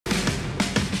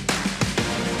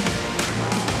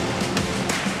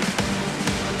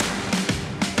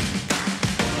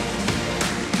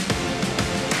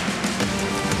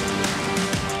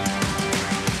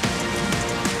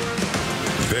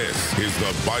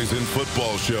The Bison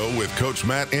Football Show with Coach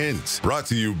Matt Entz. Brought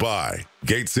to you by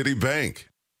Gate City Bank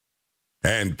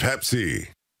and Pepsi.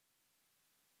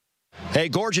 Hey,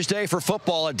 gorgeous day for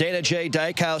football at Dana J.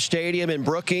 Dykehouse Stadium in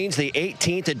Brookings, the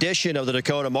 18th edition of the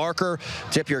Dakota Marker.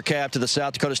 Tip your cap to the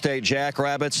South Dakota State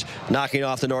Jackrabbits, knocking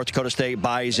off the North Dakota State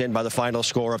Bison by the final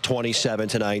score of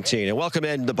 27-19. And welcome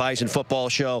in the Bison Football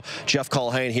Show. Jeff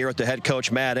Culhane here with the head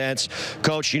coach, Matt Entz.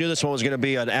 Coach, you knew this one was going to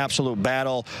be an absolute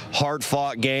battle,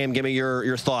 hard-fought game. Give me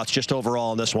your thoughts just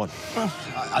overall on this one. Well,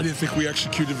 I didn't think we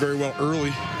executed very well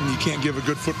early. And you can't give a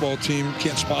good football team,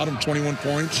 can't spot them 21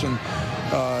 points, and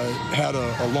had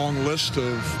a long list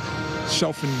of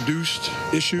self-induced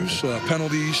issues,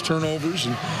 penalties, turnovers,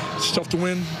 and it's tough to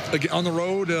win on the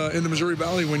road in the Missouri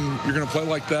Valley when you're going to play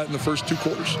like that in the first two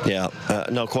quarters. Yeah,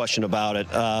 no question about it.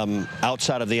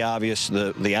 Outside of the obvious,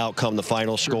 the outcome, the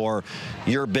final score,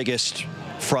 your biggest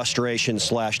frustration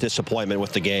 / disappointment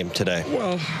with the game today?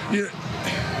 Well, yeah,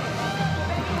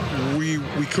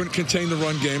 we couldn't contain the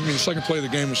run game. I mean, the second play of the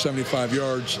game was 75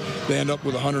 yards. They end up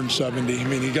with 170. I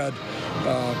mean, he got,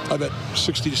 I bet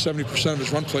 60 to 70% of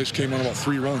his run plays came on about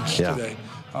 3 runs today.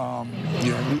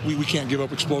 You know, we can't give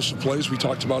up explosive plays. We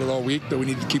talked about it all week, that we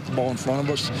need to keep the ball in front of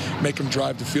us, make them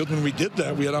drive the field. When we did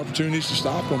that, we had opportunities to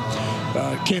stop them.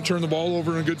 Can't turn the ball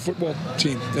over in a good football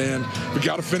team. And we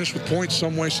got to finish with points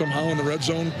some way, somehow in the red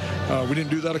zone. We didn't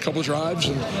do that a couple of drives,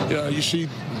 and you see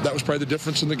that was probably the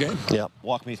difference in the game. Yep.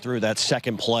 Walk me through that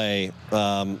second play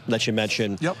that you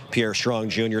mentioned. Yep. Pierre Strong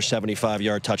Jr.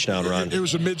 75-yard touchdown run. It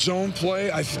was a mid-zone play.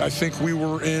 I think we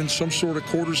were in some sort of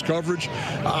quarters coverage.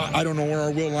 I don't know where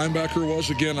our linebacker was.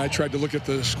 Again, I tried to look at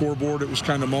the scoreboard. It was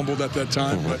kind of mumbled at that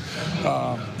time. But,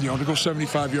 you know, to go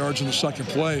 75 yards in the second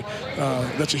play,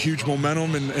 that's a huge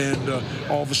momentum. And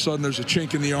all of a sudden there's a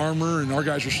chink in the armor, and our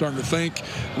guys are starting to think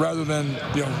rather than,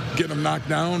 you know, getting them knocked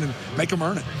down and make them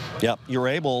earn it. Yep, you're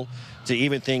able to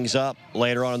even things up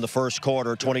later on in the first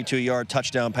quarter. 22-yard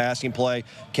touchdown passing play.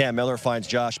 Cam Miller finds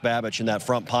Josh Babich in that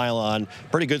front pylon.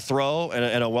 Pretty good throw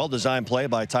and a well-designed play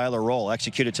by Tyler Roll,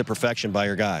 executed to perfection by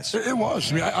your guys. It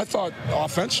was. I mean, I thought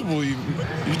offensively,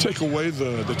 you take away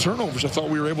the turnovers. I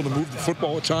thought we were able to move the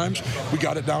football at times. We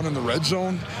got it down in the red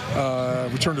zone.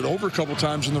 We turned it over a couple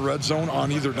times in the red zone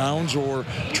on either downs or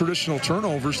traditional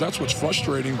turnovers. That's what's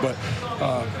frustrating. But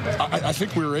I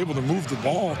think we were able to move the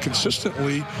ball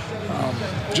consistently.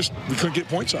 Just we couldn't get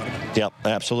points out of it. Yep,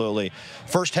 absolutely.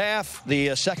 First half,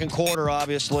 the second quarter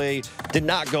obviously did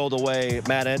not go the way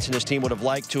Matt Entz and his team would have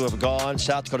liked to have gone.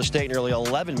 South Dakota State nearly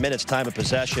 11 minutes time of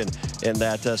possession in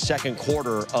that second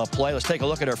quarter of play. Let's take a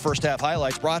look at our first half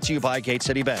highlights, brought to you by Gate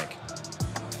City Bank.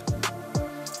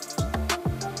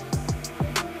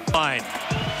 Fine.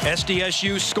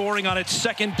 SDSU scoring on its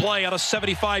second play on a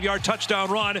 75-yard touchdown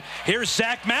run. Here's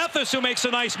Zach Mathis, who makes a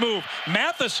nice move.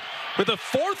 Mathis, with the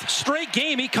 4th straight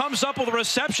game, he comes up with a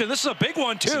reception. This is a big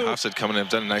one, too. Hofstad coming in,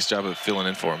 done a nice job of filling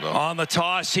in for him, though. On the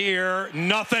toss here,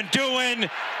 nothing doing.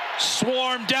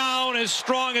 Swarm down, as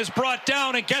Strong is brought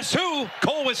down, and guess who?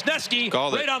 Cole Wisniewski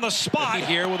right on the spot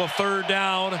here with a 3rd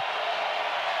down.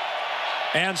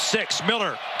 And 6.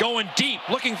 Miller going deep,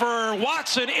 looking for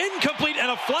Watson. Incomplete,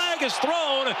 and a flag is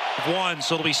thrown. 1,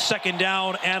 so it'll be 2nd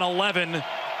down and 11.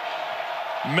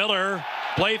 Miller,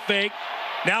 play fake.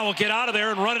 Now will get out of there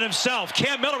and run it himself.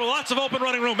 Cam Miller with lots of open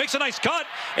running room. Makes a nice cut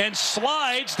and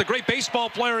slides, the great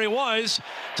baseball player he was,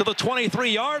 to the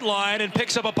 23-yard line and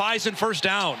picks up a Bison first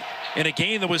down in a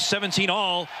game that was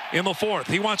 17-all in the 4th.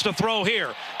 He wants to throw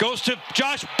here. Goes to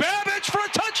Josh Babich for a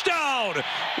touchdown.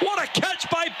 What a catch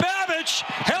by Babich.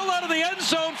 Held out of the end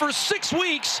zone for 6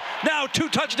 weeks. Now 2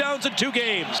 touchdowns in 2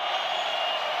 games.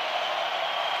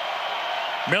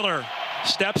 Miller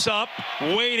steps up,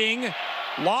 waiting.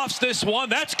 Lofts this one.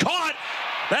 That's caught.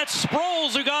 That's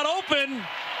Sproles who got open.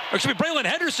 Or excuse me, Braylon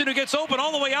Henderson who gets open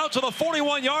all the way out to the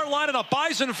 41-yard line, and a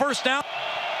Bison first down.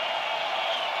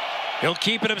 He'll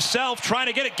keep it himself, trying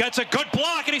to get it. Gets a good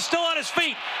block, and he's still on his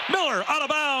feet. Miller out of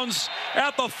bounds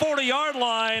at the 40-yard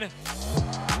line.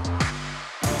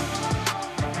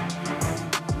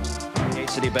 Gate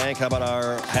City Bank, how about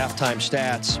our halftime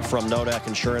stats from Nodak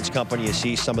Insurance Company? You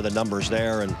see some of the numbers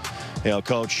there, and you know,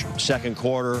 Coach, second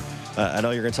quarter, I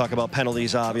know you're going to talk about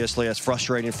penalties, obviously. That's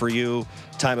frustrating for you.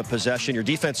 Time of possession. Your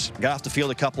defense got off the field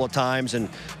a couple of times, and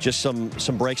just some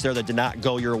breaks there that did not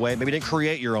go your way. Maybe didn't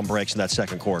create your own breaks in that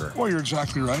second quarter. Well, you're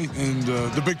exactly right. And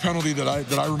the big penalty that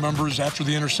I remember is after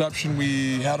the interception,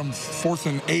 we had them 4th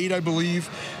and 8, I believe,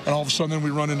 and all of a sudden then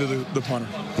we run into the punter.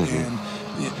 And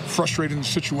frustrating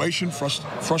situation,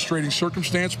 frustrating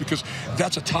circumstance, because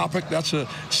that's a topic, that's a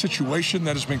situation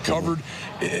that has been covered.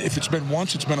 If it's been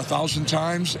once, it's been 1,000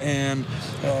 times, and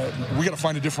we got to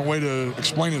find a different way to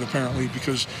explain it, apparently,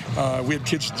 because we had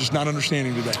kids just not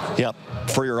understanding today. Yep.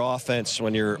 For your offense,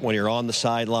 when you're on the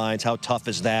sidelines, how tough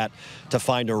is that to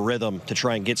find a rhythm to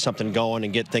try and get something going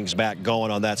and get things back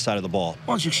going on that side of the ball?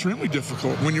 Well, it's extremely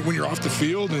difficult when you're off the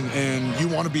field and you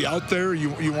want to be out there,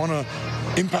 you want to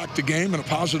impact the game in a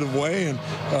positive way, and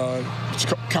it's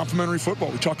complementary football.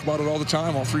 We talk about it all the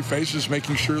time, all three phases,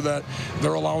 making sure that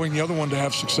they're allowing the other one to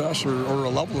have success or a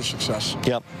level of success.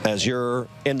 Yep. As you're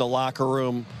in the locker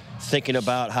room thinking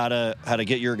about how to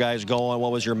get your guys going,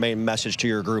 what was your main message to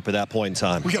your group at that point in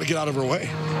time? We got to get out of our way,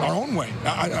 our own way.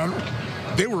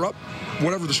 They were up,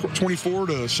 whatever the score,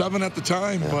 24-7 at the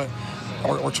time, but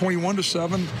or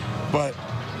 21-7, but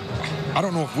I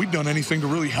don't know if we've done anything to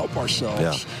really help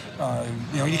ourselves.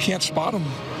 Yeah. You can't spot them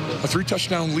a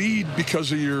 3-touchdown lead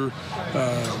because of your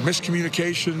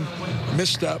miscommunication,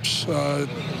 missteps.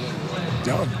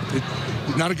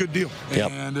 Not a good deal.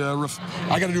 Yep. And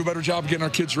I got to do a better job of getting our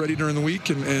kids ready during the week,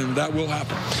 and that will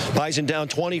happen. Bison down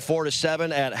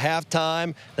 24-7 at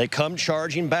halftime. They come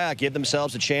charging back, give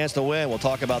themselves a chance to win. We'll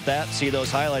talk about that, see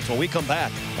those highlights when we come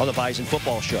back on the Bison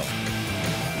Football Show.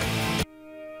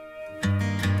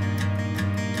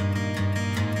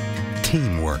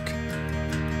 Teamwork,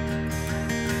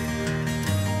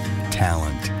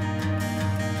 talent,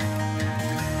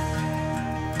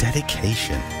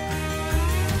 dedication,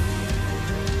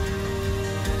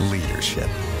 leadership.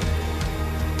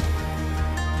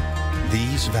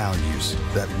 These values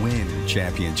that win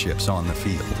championships on the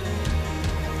field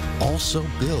also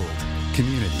build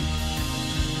community,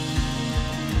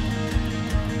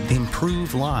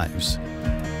 improve lives,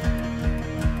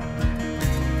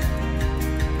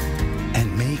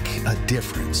 and make a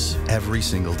difference every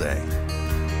single day.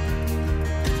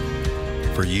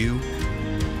 For you,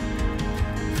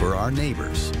 for our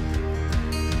neighbors,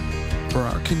 for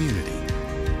our community,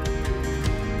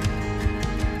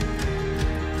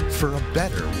 for a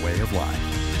better way of life.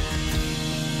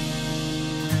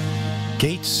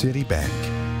 Gate City Bank.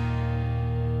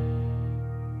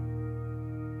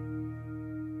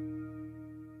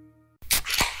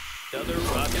 Another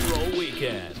rock and roll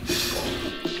weekend.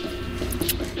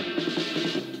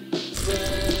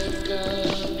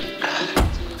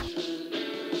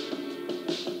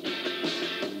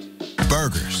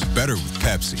 Burgers, better with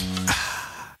Pepsi.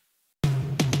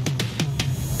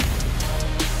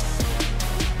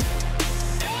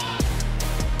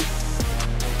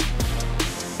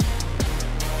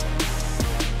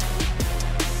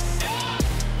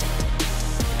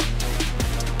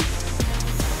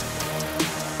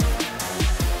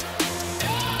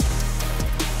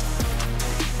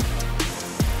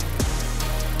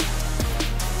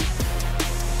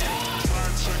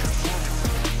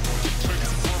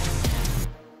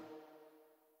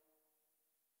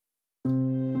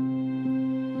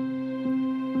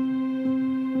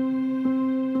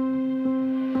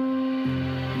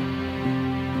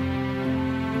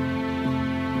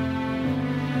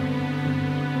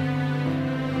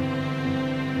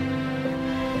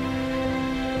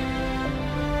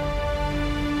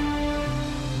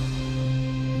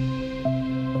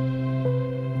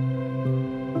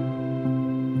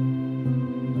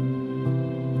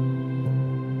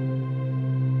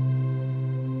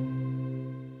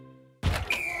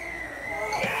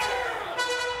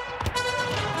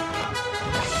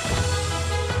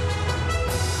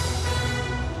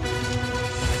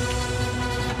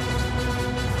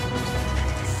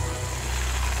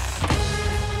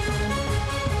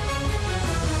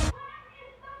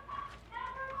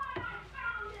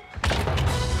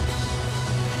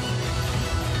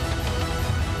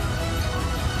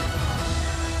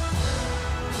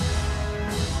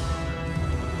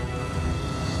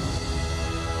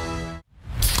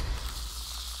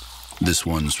 This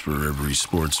one's for every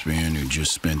sports fan who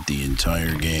just spent the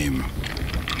entire game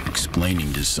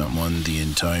explaining to someone the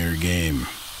entire game.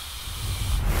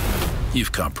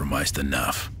 You've compromised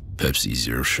enough. Pepsi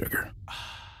Zero Sugar.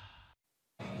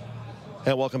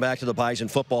 And welcome back to the Bison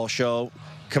Football Show.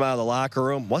 Come out of the locker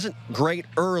room. Wasn't great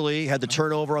early. Had the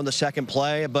turnover on the second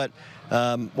play, but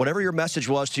whatever your message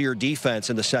was to your defense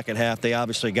in the second half, they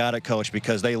obviously got it, Coach,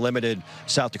 because they limited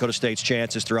South Dakota State's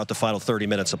chances throughout the final 30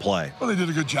 minutes of play. Well, they did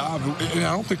a good job, and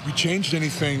I don't think we changed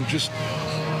anything just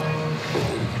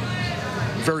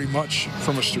very much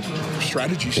from a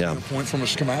strategy standpoint, from a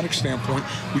schematic standpoint.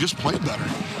 We just played better.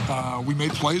 We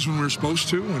made plays when we were supposed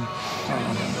to, and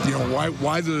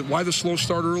why the slow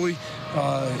start early?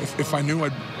 If I knew,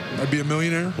 I'd I'd be a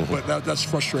millionaire, but that's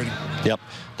frustrating. Yep.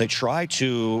 They try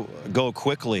to go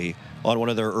quickly on one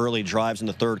of their early drives in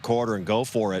the third quarter and go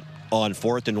for it on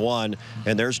 4th and 1,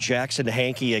 and there's Jackson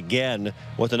Hankey again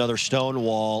with another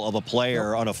stonewall of a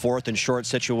player on a 4th and short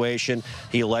situation.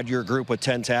 He led your group with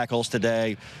 10 tackles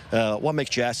today. What makes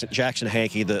Jackson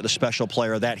Hankey the special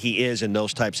player that he is in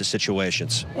those types of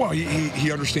situations? Well, he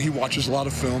understands. He watches a lot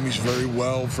of film. He's very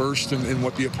well versed in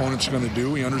what the opponent's going to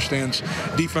do. He understands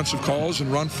defensive calls and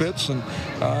run fits, and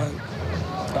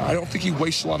I don't think he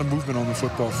wastes a lot of movement on the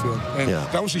football field. And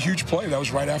that was a huge play. That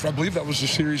was right after, I believe that was the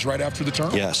series right after the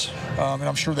turn. Yes. And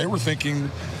I'm sure they were thinking,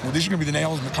 well, these are going to be the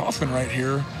nails in the coffin right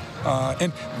here.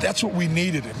 And that's what we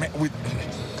needed.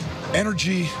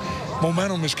 Energy,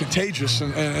 momentum is contagious,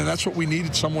 and that's what we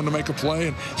needed, someone to make a play.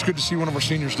 And it's good to see one of our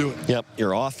seniors do it. Yep,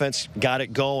 your offense got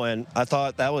it going. I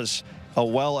thought that was a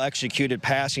well-executed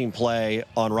passing play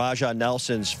on Rajah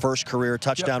Nelson's first career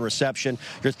touchdown reception.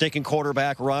 You're thinking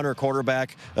quarterback run or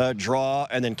quarterback draw,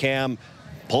 and then Cam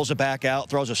pulls it back out,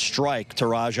 throws a strike to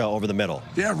Rajah over the middle.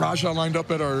 Yeah, Rajah lined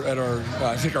up at our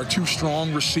I think our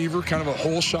two-strong receiver, kind of a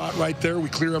hole shot right there. We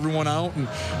clear everyone out and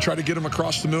try to get him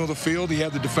across the middle of the field. He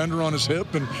had the defender on his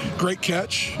hip, and great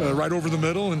catch right over the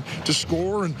middle and to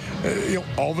score. And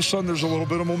all of a sudden there's a little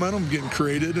bit of momentum getting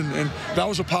created, and that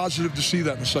was a positive to see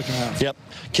that in the second half. Yep,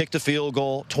 kicked the field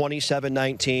goal,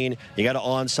 27-19. You got to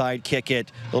onside kick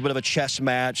it. A little bit of a chess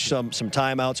match, some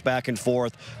timeouts back and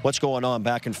forth. What's going on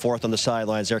back and forth on the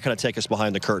sidelines there? Kind of take us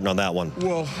behind the curtain on that one.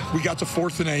 Well, we got to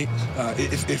 4th and 8.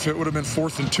 If it would have been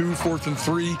 4th and 2, 4th and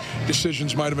 3,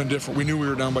 decisions might have been different. We knew we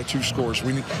were down by 2 scores.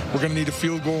 We're going to need a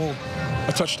field goal,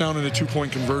 a touchdown, and a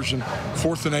 2-point conversion.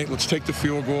 4th and 8, let's take the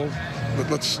field goal.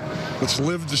 Let's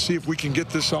live to see if we can get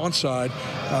this onside,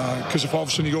 because if all of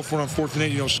a sudden you go for it on 4th and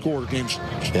 8, you don't score, the game's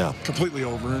completely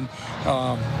over. And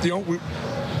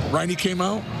Riney came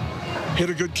out, hit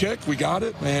a good kick. We got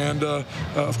it. And,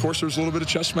 of course, there was a little bit of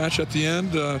chess match at the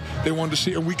end. They wanted to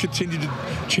see, and we continued to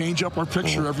change up our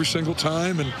picture every single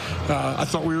time. And I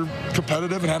thought we were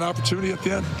competitive and had an opportunity at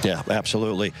the end. Yeah,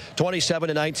 absolutely.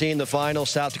 27-19, the final.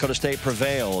 South Dakota State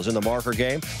prevails in the Marker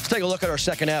game. Let's take a look at our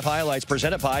second half highlights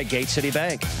presented by Gate City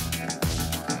Bank.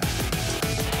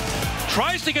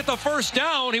 Tries to get the first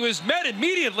down. He was met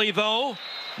immediately, though.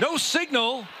 No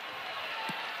signal.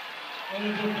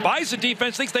 Bison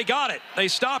defense thinks they got it. They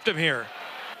stopped him here.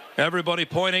 Everybody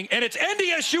pointing, and it's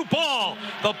NDSU ball.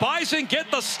 The Bison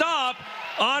get the stop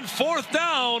on 4th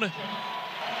down.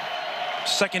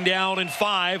 2nd down and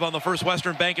 5 on the First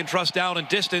Western Bank and Trust down and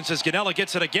distance as Ganella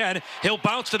gets it again. He'll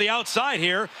bounce to the outside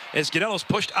here as Ganella's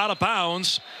pushed out of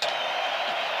bounds.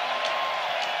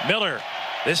 Miller,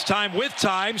 this time with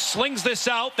time, slings this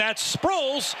out. That's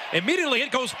Sproles. Immediately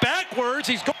it goes backwards.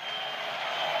 He's going.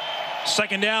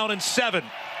 2nd down and 7.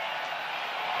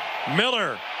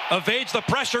 Miller evades the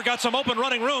pressure, got some open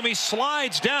running room. He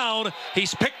slides down.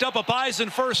 He's picked up a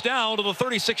Bison first down to the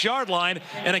 36-yard line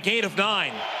and a gain of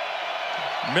 9.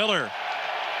 Miller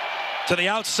to the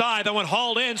outside. That one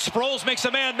hauled in. Sproles makes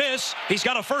a man miss. He's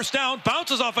got a first down,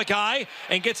 bounces off a guy,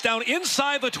 and gets down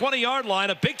inside the 20-yard line.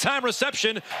 A big-time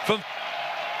reception from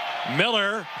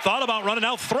Miller. Thought about running,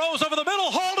 now throws over the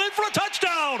middle, hauled in for a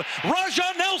touchdown.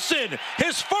 Rajah Nelson,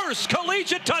 his first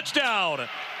collegiate touchdown.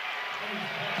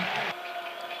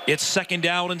 It's 2nd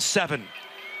down and 7.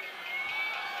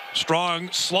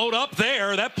 Strong slowed up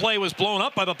there. That play was blown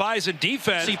up by the Bison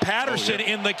defense. See Patterson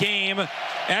in the game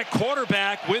at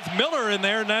quarterback with Miller in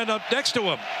there next to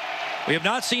him. We have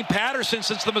not seen Patterson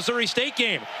since the Missouri State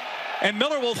game. And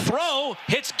Miller will throw,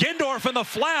 hits Gindorf in the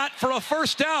flat for a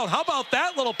first down. How about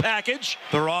that little package?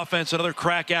 Their offense, another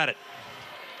crack at it.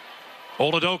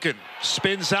 Oladokin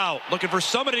spins out, looking for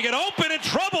somebody to get open, in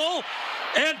trouble.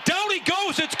 And down he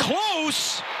goes. It's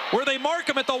close. Where they mark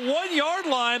him at the 1-yard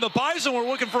line. The Bison were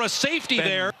looking for a safety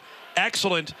there.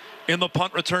 Excellent in the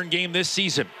punt return game this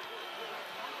season.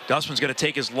 Dustman's going to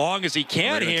take as long as he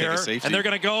can here. And they're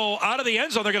going to go out of the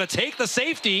end zone. They're going to take the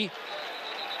safety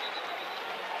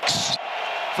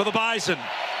for the Bison.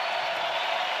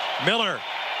 Miller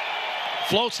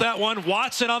floats that one.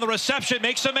 Watson on the reception,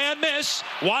 makes a man miss.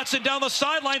 Watson down the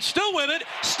sideline, still with it,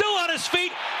 still on his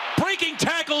feet, breaking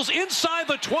tackles inside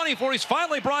the 20 before he's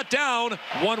finally brought down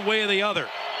one way or the other.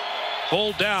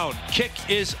 Hold down, kick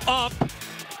is up.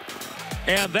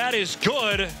 And that is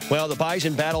good. Well, the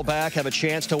Bison battle back, have a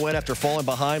chance to win after falling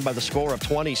behind by the score of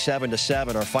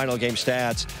 27-7. Our final game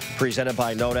stats presented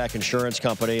by Nodak Insurance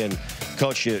Company. And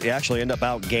Coach, you actually end up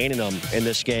outgaining them in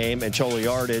this game in total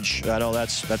yardage. I know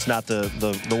that's not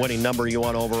the winning number you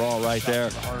want overall right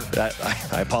there.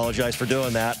 I apologize for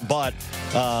doing that. But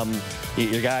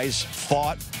your guys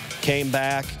fought came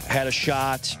back, had a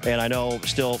shot, and I know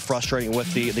still frustrating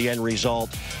with the end result,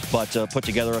 but put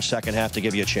together a second half to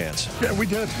give you a chance. Yeah, we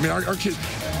did. I mean, our kids,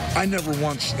 I never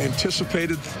once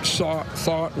anticipated,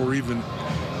 thought, or even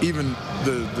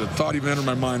the thought even entered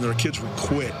my mind that our kids would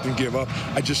quit and give up.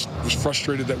 I just was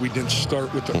frustrated that we didn't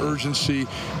start with the urgency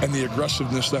and the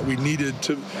aggressiveness that we needed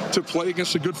to play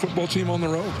against a good football team on the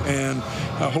road. And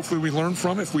hopefully we learn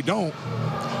from it. If we don't,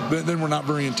 then we're not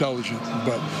very intelligent.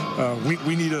 But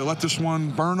we need to let this one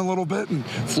burn a little bit and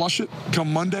flush it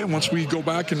come Monday once we go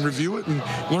back and review it and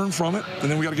learn from it. And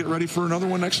then we got to get ready for another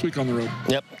one next week on the road.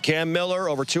 Yep. Cam Miller,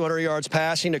 over 200 yards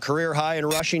passing, a career high in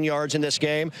rushing yards in this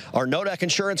game. Our Nodak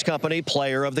Insurance Company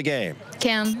player of the game.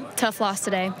 Cam, tough loss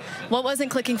today. What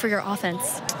wasn't clicking for your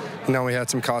offense? You know, we had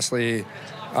some costly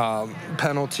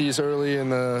penalties early in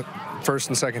the first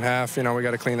and second half. You know, we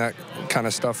got to clean that kind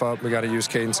of stuff up. We got to use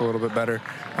cadence a little bit better.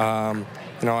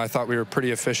 You know, I thought we were pretty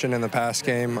efficient in the pass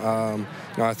game. You know,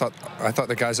 I thought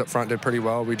the guys up front did pretty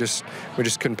well. We just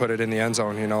couldn't put it in the end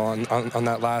zone. You know, on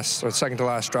that last or second to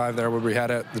last drive there where we had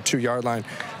it at the 2-yard line,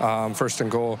 first and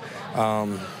goal.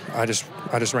 I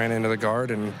just ran into the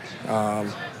guard, and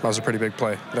that was a pretty big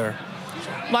play there.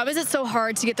 Why was it so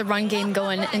hard to get the run game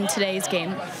going in today's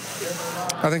game?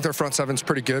 I think their front seven's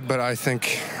pretty good, but I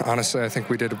think, honestly,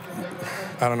 we did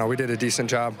a decent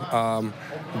job.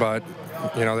 But,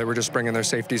 you know, they were just bringing their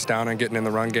safeties down and getting in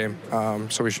the run game.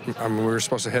 So we were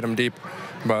supposed to hit them deep,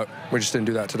 but we just didn't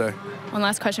do that today. One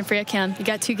last question for you, Cam. You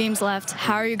got 2 games left.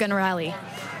 How are you going to rally?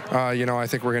 You know, I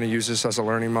think we're going to use this as a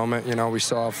learning moment. You know, we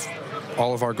still have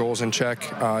all of our goals in check.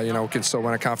 You know, we can still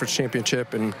win a conference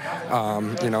championship, and,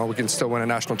 you know, we can still win a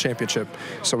national championship.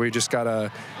 So we just got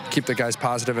to keep the guys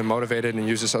positive and motivated and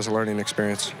use this as a learning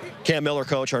experience. Cam Miller,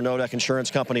 coach, our Nodak Insurance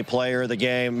Company player of the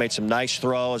game, made some nice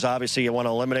throws. Obviously, you want to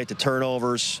eliminate the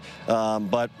turnovers,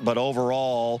 but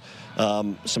overall,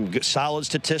 some good, solid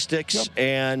statistics. Yep.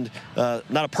 And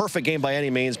not a perfect game by any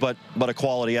means, but a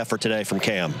quality effort today from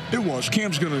Cam. It was.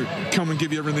 Cam's going to come and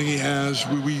give you everything he has.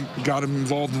 We got him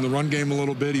involved in the run game a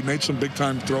little bit. He made some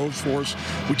big-time throws for us.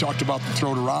 We talked about the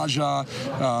throw to Raja,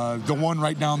 the one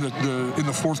right down in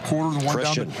the fourth quarter, the one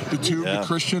Christian. down the two, yeah. The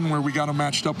Christian, where we got him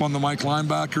matched up on the Mike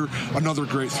linebacker. Another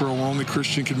great throw where only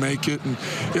Christian could make it. And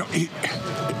you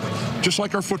know, just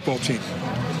like our football team,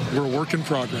 we're a work in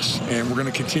progress, and we're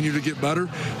going to continue to get better.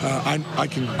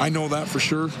 I know that for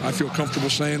sure. I feel comfortable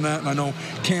saying that, and I know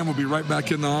Cam will be right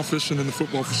back in the office and in the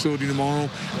football facility tomorrow,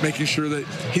 making sure that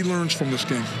he learns from this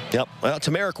game. Yep. Well,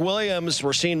 TaMerik Williams,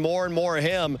 we're seeing more and more of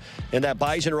him in that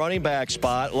Bison running back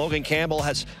spot. Logan Campbell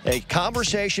has a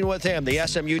conversation with him, the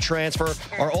SMU transfer.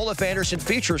 Our Olaf Anderson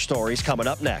feature stories coming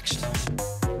up next.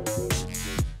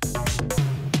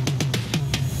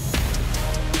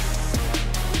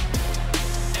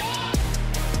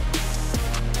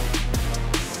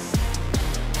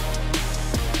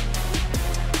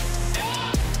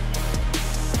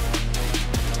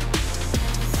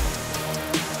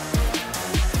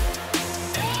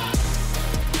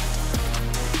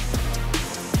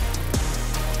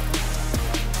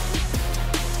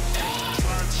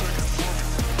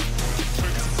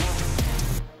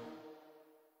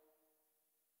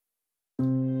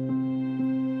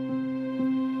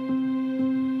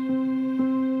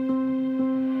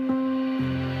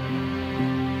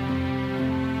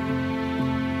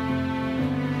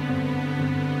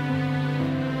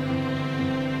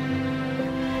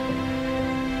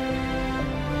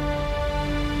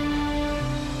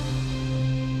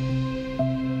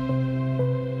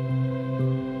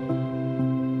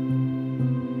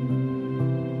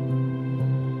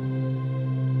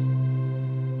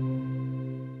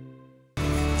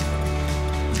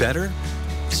 Better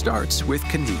starts with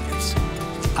convenience.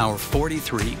 Our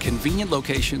 43 convenient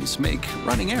locations make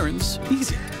running errands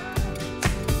easy.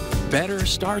 Better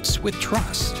starts with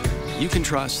trust. You can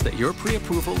trust that your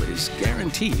pre-approval is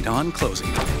guaranteed on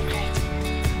closing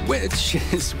day, which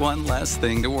is one less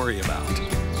thing to worry about.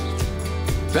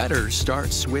 Better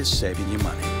starts with saving you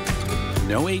money.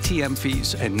 No ATM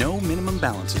fees and no minimum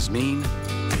balances mean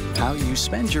how you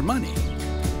spend your money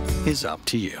is up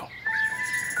to you.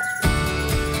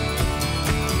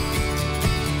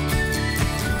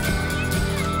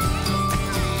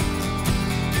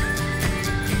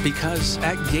 Because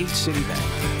at Gate City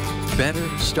Bank, better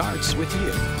starts with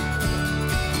you.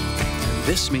 And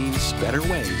this means better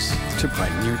ways to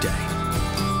brighten your day.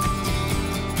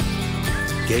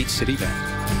 Gate City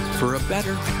Bank, for a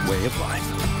better way of life.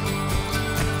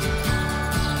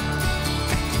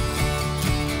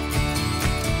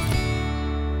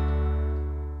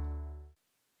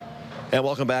 And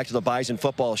welcome back to the Bison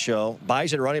Football Show.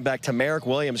 Bison running back TaMerik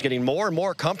Williams getting more and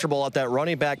more comfortable at that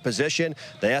running back position.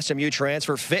 The SMU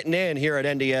transfer fitting in here at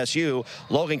NDSU.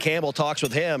 Logan Campbell talks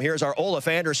with him. Here's our Olaf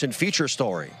Anderson feature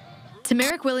story.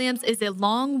 TaMerik Williams is a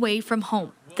long way from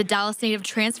home. The Dallas native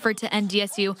transferred to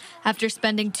NDSU after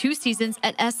spending 2 seasons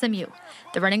at SMU.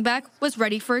 The running back was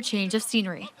ready for a change of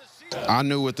scenery. I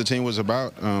knew what the team was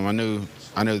about. I knew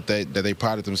that they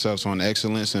prided themselves on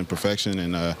excellence and perfection,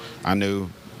 and I knew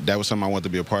that was something I wanted to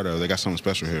be a part of. They got something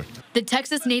special here. The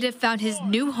Texas native found his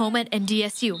new home at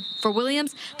NDSU. For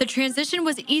Williams, the transition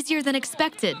was easier than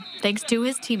expected, thanks to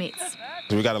his teammates.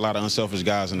 We got a lot of unselfish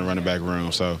guys in the running back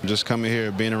room, so just coming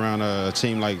here, being around a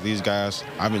team like these guys,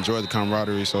 I've enjoyed the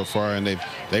camaraderie so far, and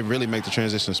they really make the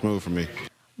transition smooth for me.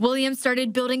 Williams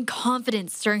started building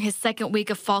confidence during his 2nd week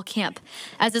of fall camp.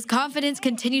 As his confidence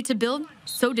continued to build,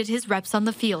 so did his reps on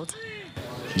the field.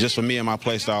 Just for me and my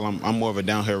play style, I'm more of a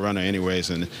downhill runner anyways,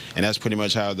 and that's pretty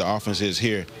much how the offense is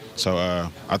here. So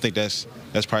I think that's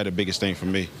probably the biggest thing for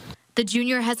me. The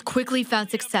junior has quickly found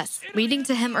success, leading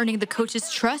to him earning the coach's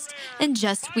trust in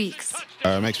just weeks.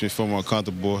 It makes me feel more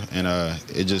comfortable, and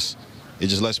it just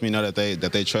lets me know that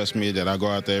they trust me, that I go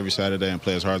out there every Saturday and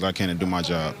play as hard as I can and do my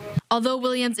job. Although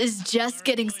Williams is just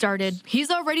getting started, he's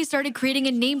already started creating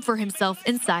a name for himself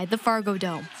inside the Fargo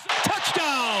Dome.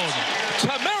 Touchdown,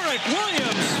 TaMerik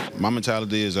Williams. My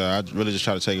mentality is I really just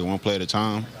try to take it one play at a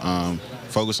time,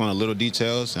 focus on the little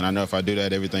details, and I know if I do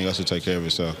that, everything else will take care of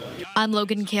itself. I'm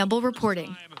Logan Campbell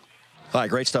reporting. All right,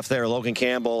 great stuff there. Logan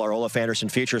Campbell, our Olaf Anderson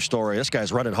feature story. This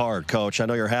guy's running hard, Coach. I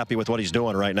know you're happy with what he's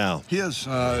doing right now. He is.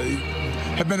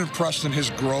 Have been impressed in his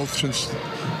growth since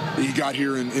he got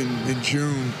here in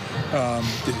June.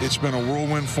 It's been a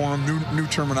whirlwind for him. New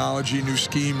terminology, new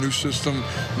scheme, new system,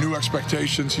 new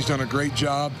expectations. He's done a great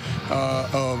job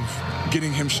of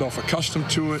getting himself accustomed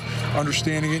to it,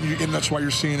 understanding it, and that's why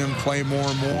you're seeing him play more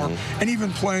and more. And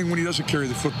even playing when he doesn't carry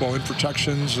the football in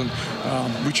protections. And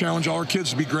we challenge all our kids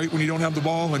to be great when you don't have the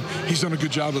ball, and he's done a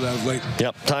good job of that of late.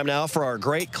 Yep. Time now for our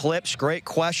great clips, great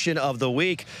question of the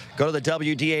week. Go to the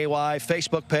WDAY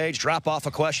Facebook page, drop off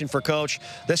a question for Coach.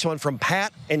 This one from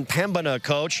Pat in Pembina,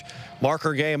 Coach.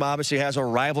 Marker game obviously has a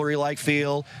rivalry-like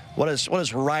feel. What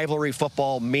does rivalry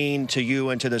football mean to you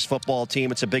and to this football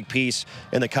team? It's a big piece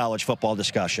in the college football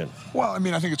discussion. Well, I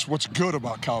mean, I think it's what's good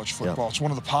about college football. It's one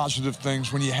of the positive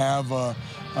things when you have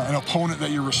an opponent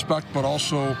that you respect, but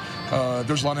also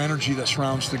there's a lot of energy that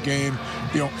surrounds the game.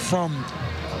 You know, from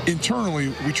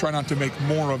internally, we try not to make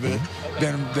more of it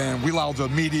than we allow the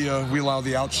media, we allow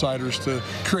the outsiders to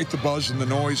create the buzz and the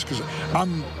noise, because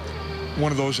I'm one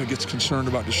of those that gets concerned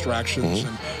about distractions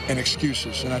and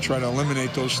excuses, and I try to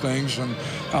eliminate those things. And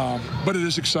but it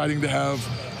is exciting to have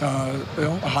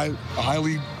a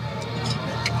highly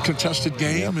contested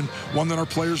game and one that our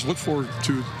players look forward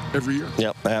to every year.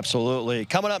 Yep, absolutely.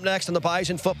 Coming up next on the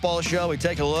Bison Football Show, we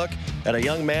take a look at a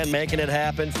young man making it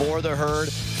happen for the herd.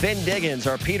 Finn Diggins,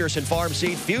 our Peterson Farm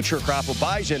Seed future crop of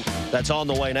Bison. That's on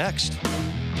the way next.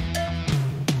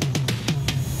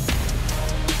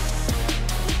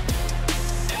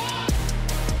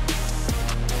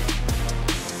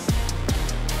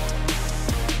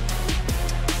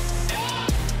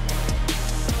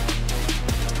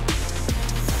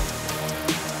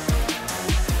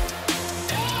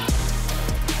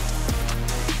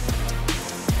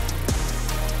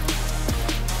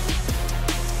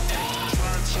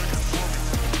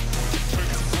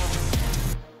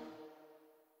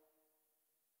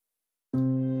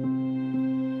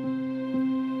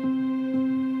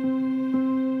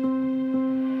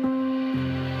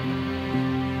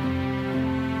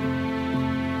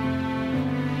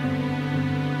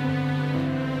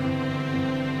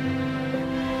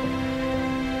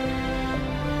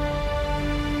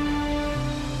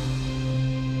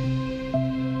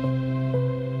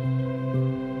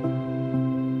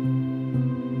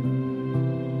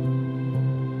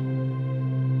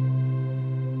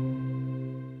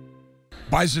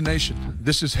 Bison Nation,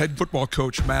 this is head football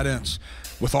coach Matt Entz.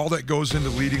 With all that goes into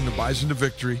leading the Bison to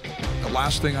victory, the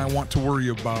last thing I want to worry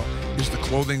about is the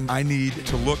clothing I need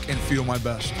to look and feel my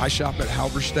best. I shop at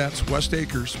Halberstadt's West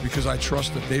Acres because I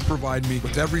trust that they provide me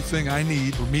with everything I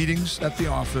need for meetings at the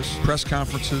office, press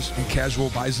conferences, and casual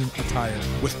Bison attire.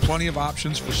 With plenty of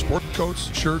options for sport coats,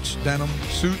 shirts, denim,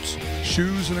 suits,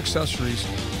 shoes, and accessories,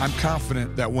 I'm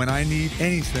confident that when I need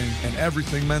anything and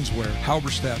everything menswear,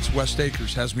 Halberstadt's West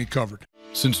Acres has me covered.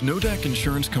 Since Nodak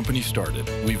Insurance Company started,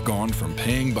 we've gone from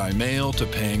paying by mail to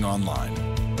paying online.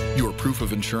 Your proof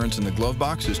of insurance in the glove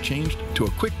box has changed to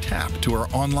a quick tap to our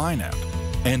online app.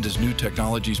 And as new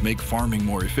technologies make farming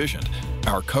more efficient,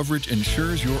 our coverage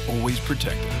ensures you're always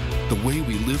protected. The way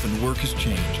we live and work has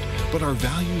changed, but our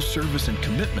values, service, and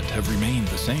commitment have remained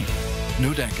the same.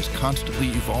 NODAC is constantly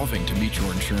evolving to meet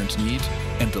your insurance needs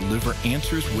and deliver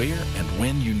answers where and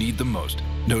when you need them most.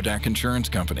 NODAC Insurance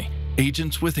Company.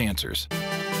 Agents with answers.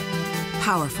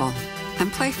 Powerful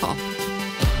and playful.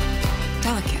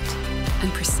 Delicate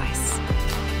and precise.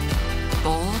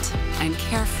 Bold and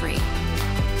carefree.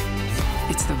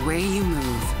 It's the way you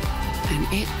move, and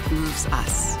it moves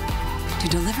us. To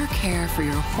deliver care for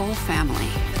your whole family.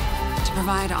 To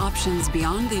provide options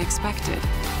beyond the expected.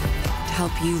 To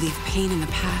help you leave pain in the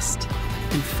past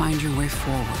and find your way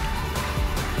forward.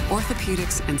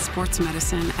 Orthopedics and sports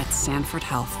medicine at Sanford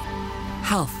Health.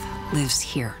 Health lives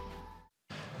here.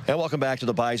 And welcome back to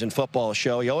the Bison Football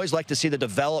Show. You always like to see the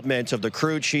development of the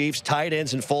crew chiefs, tight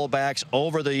ends, and fullbacks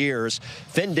over the years.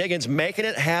 Finn Diggins making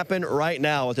it happen right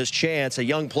now with his chance, a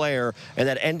young player in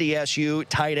that NDSU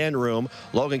tight end room.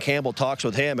 Logan Campbell talks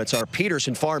with him. It's our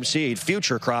Peterson Farm Seed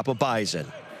future crop of Bison.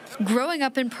 Growing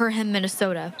up in Perham,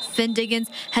 Minnesota, Finn Diggins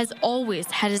has always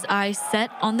had his eyes set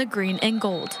on the green and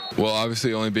gold. Well,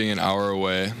 obviously only being an hour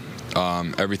away,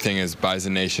 everything is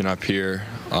Bison Nation up here.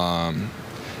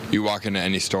 You walk into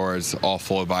any store, it's all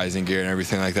full of Bison gear and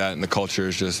everything like that, and the culture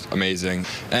is just amazing.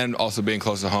 And also being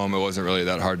close to home, it wasn't really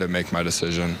that hard to make my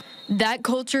decision. That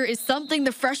culture is something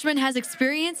the freshman has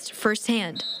experienced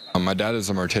firsthand. My dad is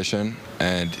a mortician,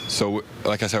 and so,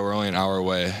 like I said, we're only an hour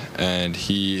away, and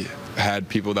he had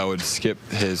people that would skip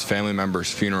his family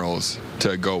members' funerals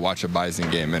to go watch a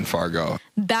Bison game in Fargo.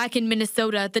 Back in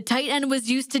Minnesota, the tight end was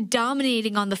used to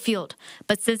dominating on the field.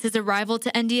 But since his arrival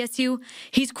to NDSU,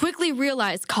 he's quickly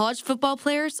realized college football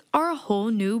players are a whole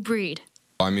new breed.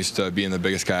 I'm used to being the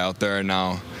biggest guy out there, and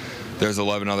now there's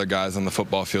 11 other guys on the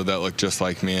football field that look just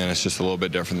like me, and it's just a little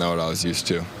bit different than what I was used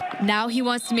to. Now he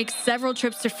wants to make several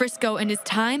trips to Frisco in his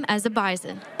time as a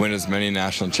Bison. Win as many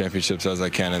national championships as I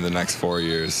can in the next 4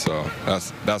 years, so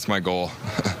that's my goal.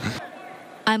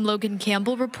 I'm Logan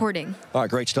Campbell reporting. All right,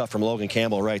 great stuff from Logan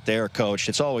Campbell right there, Coach.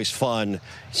 It's always fun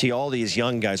to see all these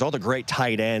young guys, all the great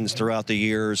tight ends throughout the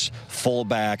years,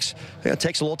 fullbacks. It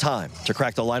takes a little time to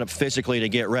crack the lineup physically to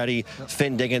get ready.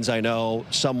 Finn Diggins, I know,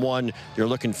 someone you're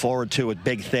looking forward to with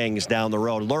big things down the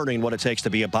road, learning what it takes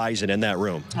to be a Bison in that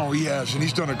room. Oh, he has, and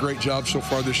he's done a great job so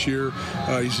far this year.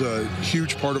 He's a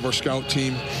huge part of our scout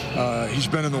team. He's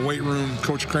been in the weight room.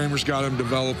 Coach Kramer's got him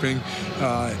developing.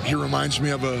 He reminds me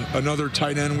of another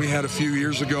tight end we had a few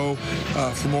years ago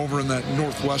from over in that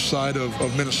northwest side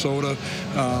of Minnesota.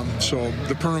 So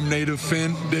the Perham native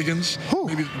Finn Diggins,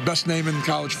 maybe the best name in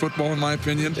college football in my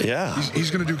opinion. Yeah. He's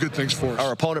going to do good things for us.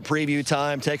 Our opponent preview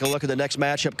time. Take a look at the next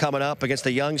matchup coming up against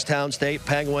the Youngstown State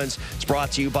Penguins. It's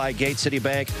brought to you by Gate City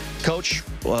Bank. Coach,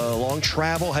 long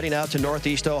travel heading out to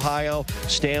Northeast Ohio.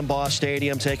 Stambaugh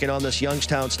Stadium taking on this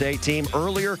Youngstown State team.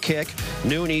 Earlier kick,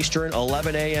 noon Eastern,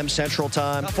 11 a.m. Central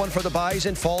Time. Tough one for the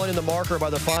Bison, falling in the marker by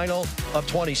the final of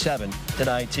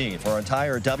 27-19. For our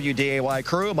entire WDAY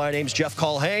crew, my name's Jeff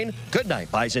Culhane. Good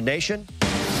night, Bison Nation.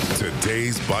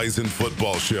 Today's Bison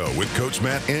Football Show with Coach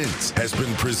Matt Entz has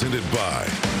been presented by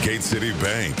Gate City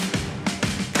Bank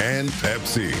and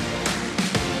Pepsi.